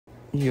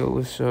Yo,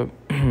 what's up?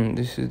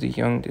 This is the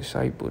Young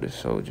Disciple, the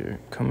Soldier,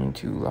 coming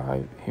to you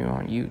live here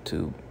on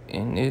YouTube,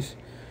 and this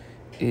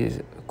is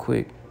a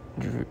quick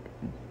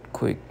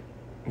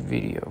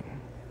video.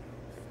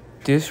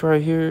 This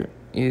right here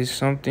is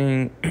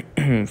something.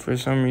 For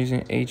some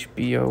reason,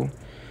 HBO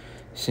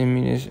sent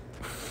me this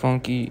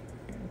funky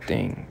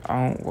thing.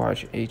 I don't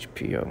watch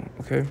HBO.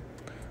 Okay,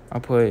 I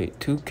play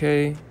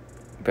 2K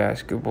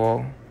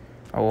basketball.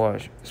 I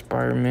watch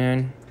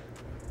Spider-Man.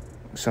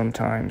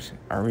 Sometimes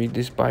I read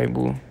this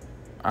Bible.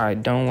 I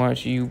don't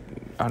watch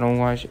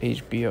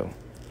HBO.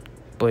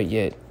 But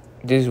yet,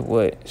 this is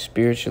what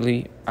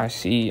spiritually I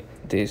see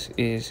this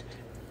is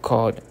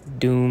called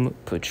Doom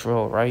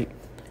Patrol, right?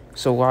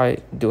 So why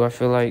do I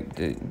feel like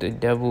the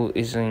devil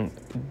he's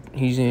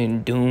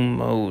in doom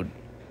mode?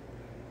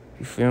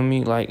 You feel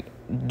me? Like,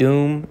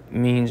 doom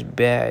means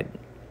bad.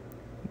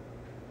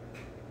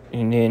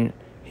 And then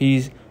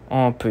he's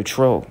on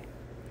patrol.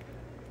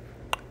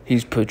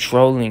 He's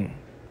patrolling,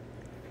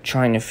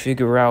 trying to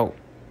figure out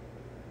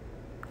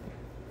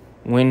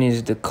when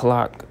is the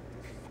clock,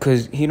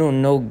 because he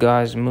don't know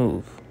God's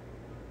move.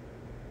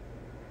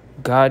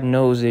 God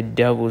knows the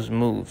devil's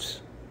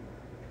moves,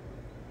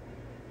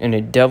 and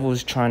the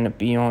devil's trying to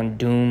be on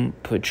doom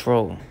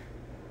patrol.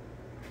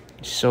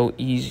 It's so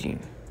easy.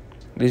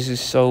 This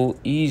is so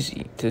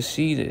easy to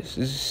see this.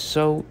 This is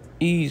so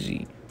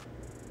easy.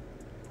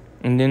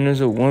 And then there's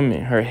a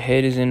woman. Her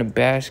head is in a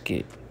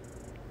basket,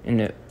 and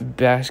the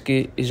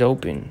basket is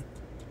open.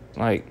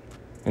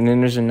 And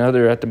then there's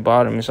another at the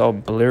bottom. It's all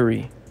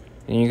blurry.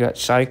 And you got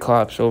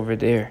Cyclops over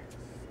there.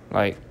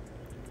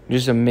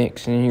 Just a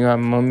mix. And then you got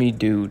Mummy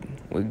Dude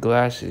with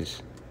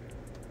glasses.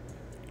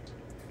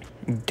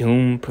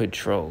 Doom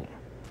Patrol.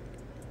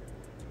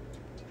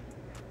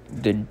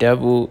 The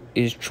devil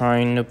is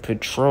trying to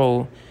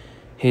patrol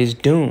his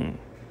doom.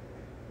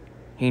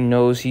 He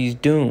knows he's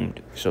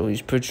doomed. So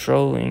he's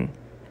patrolling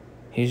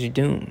his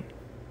doom.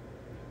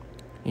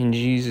 In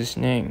Jesus'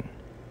 name,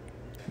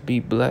 be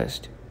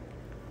blessed.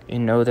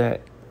 And know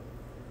that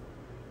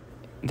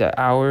the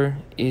hour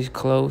is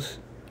close,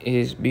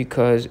 is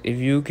because if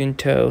you can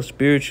tell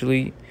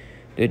spiritually,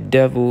 the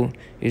devil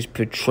is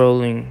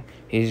patrolling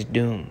his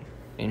doom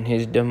and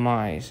his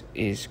demise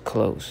is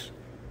close.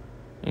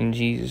 In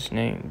Jesus'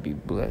 name, be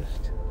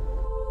blessed.